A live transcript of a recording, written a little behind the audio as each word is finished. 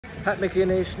Pat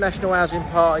McGuinness, National Housing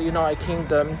Party, United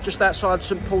Kingdom, just outside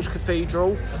St Paul's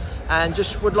Cathedral, and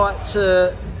just would like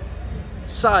to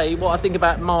say what I think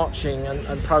about marching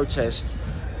and protest.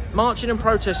 Marching and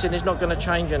protesting is not going to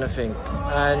change anything,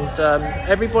 and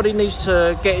everybody needs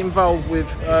to get involved with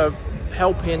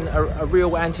helping a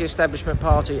real anti-establishment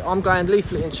party. I'm going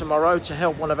leafleting tomorrow to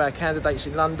help one of our candidates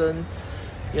in London.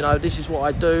 You know, this is what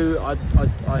I do. I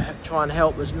try and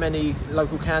help as many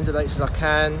local candidates as I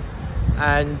can,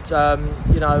 and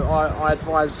you know, I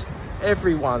advise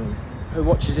everyone who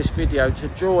watches this video to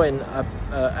join an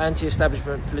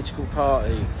anti-establishment political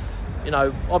party. You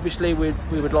know, obviously we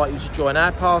would like you to join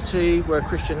our party. We're a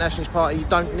Christian nationalist party. You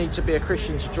don't need to be a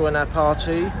Christian to join our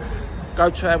party. Go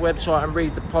to our website and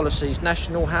read the policies,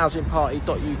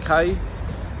 nationalhousingparty.uk.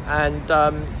 And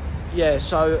yeah,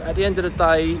 so at the end of the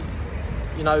day,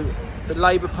 you know, the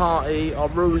Labour Party are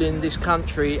ruling this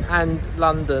country and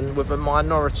London with a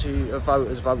minority of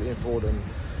voters voting for them.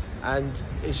 And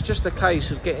it's just a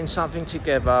case of getting something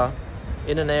together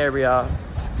in an area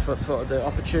for the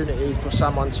opportunity for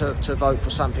someone to vote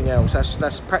for something else.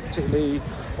 That's practically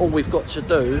all we've got to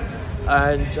do.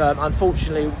 And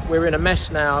unfortunately, we're in a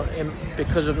mess now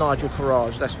because of Nigel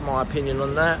Farage. That's my opinion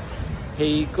on that.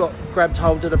 He grabbed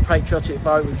hold of the patriotic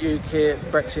vote with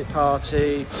UKIP, Brexit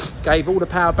Party, gave all the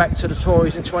power back to the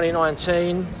Tories in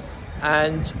 2019,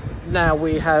 and now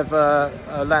we have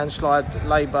a landslide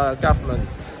Labour government.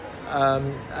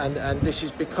 And this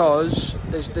is because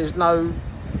there's no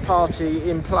party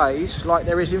in place like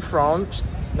there is in France,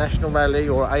 National Rally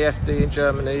or AfD in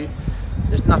Germany.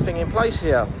 There's nothing in place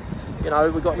here. You know,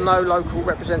 we've got no local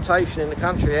representation in the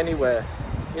country anywhere.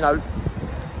 You know,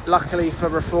 luckily for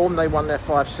Reform, they won their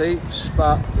 5 seats,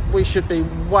 but we should be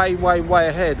way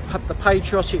ahead. The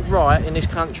patriotic right in this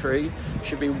country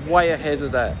should be way ahead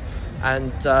of that.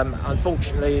 And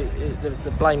unfortunately,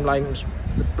 the blame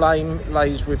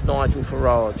lays with Nigel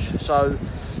Farage. So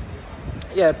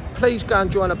yeah, please go and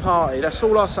join a party. That's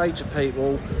all I say to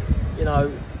people. You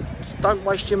know, don't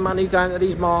waste your money going to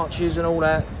these marches and all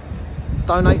that.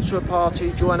 Donate to a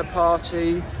party, join a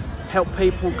party, help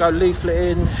people go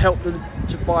leafleting, help them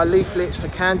to buy leaflets for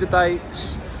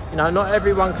candidates. You know, not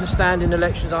everyone can stand in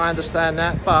elections, I understand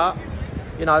that, but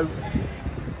you know,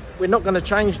 we're not going to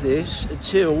change this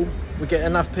until we get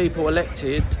enough people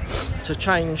elected to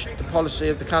change the policy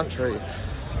of the country.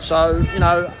 So, you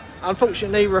know,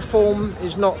 unfortunately, Reform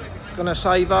is not going to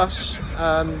save us.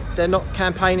 They're not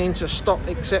campaigning to stop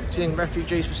accepting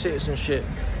refugees for citizenship.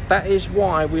 That is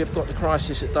why we have got the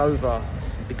crisis at Dover,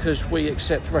 because we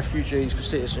accept refugees for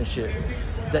citizenship.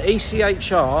 The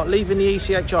ECHR, leaving the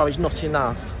ECHR is not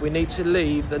enough. We need to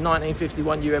leave the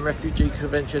 1951 UN Refugee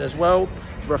Convention as well.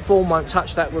 Reform won't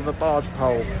touch that with a barge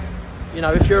pole. You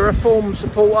know, if you're a Reform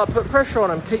supporter, put pressure on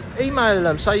them. Keep emailing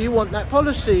them. Say you want that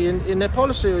policy in their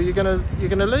policy, or you're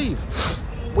gonna leave.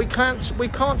 We can't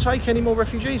take any more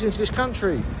refugees into this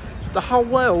country. The whole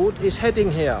world is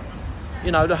heading here.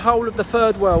 You know, the whole of the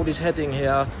third world is heading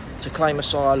here to claim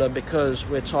asylum because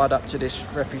we're tied up to this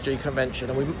refugee convention,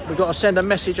 and we've got to send a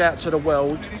message out to the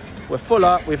world. We're full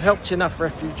up. We've helped enough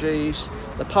refugees.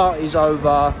 The party's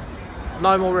over.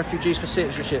 No more refugees for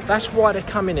citizenship. That's why they're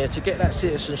coming here, to get that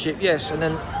citizenship, yes. And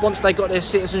then once they got their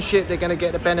citizenship, they're going to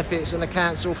get the benefits and the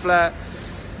council flat.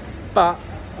 But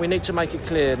we need to make it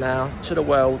clear now to the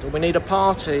world, and we need a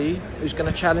party who's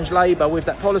going to challenge Labour with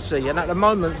that policy. And at the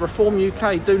moment, Reform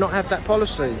UK do not have that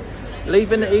policy.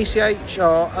 Leaving the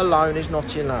ECHR alone is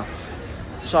not enough.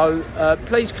 So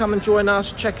please come and join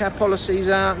us. Check our policies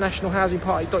out,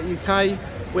 nationalhousingparty.uk.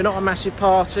 We're not a massive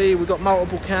party. We've got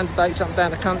multiple candidates up and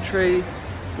down the country.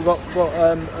 We've got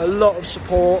a lot of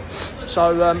support.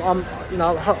 So you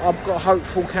know, I've got a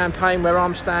hopeful campaign where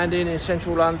I'm standing in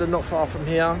central London, not far from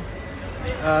here.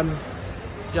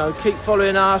 You know, keep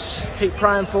following us, keep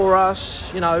praying for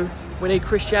us. You know, we need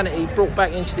Christianity brought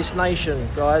back into this nation,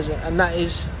 guys, and that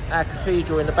is our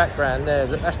cathedral in the background there.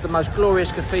 That's the most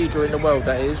glorious cathedral in the world,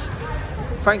 that is.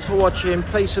 Thanks for watching.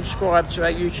 Please subscribe to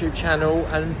our YouTube channel,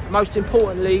 and most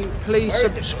importantly, please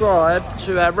subscribe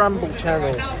to our Rumble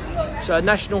channel. So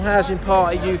National Housing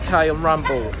Party UK on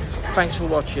Rumble. Thanks for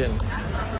watching.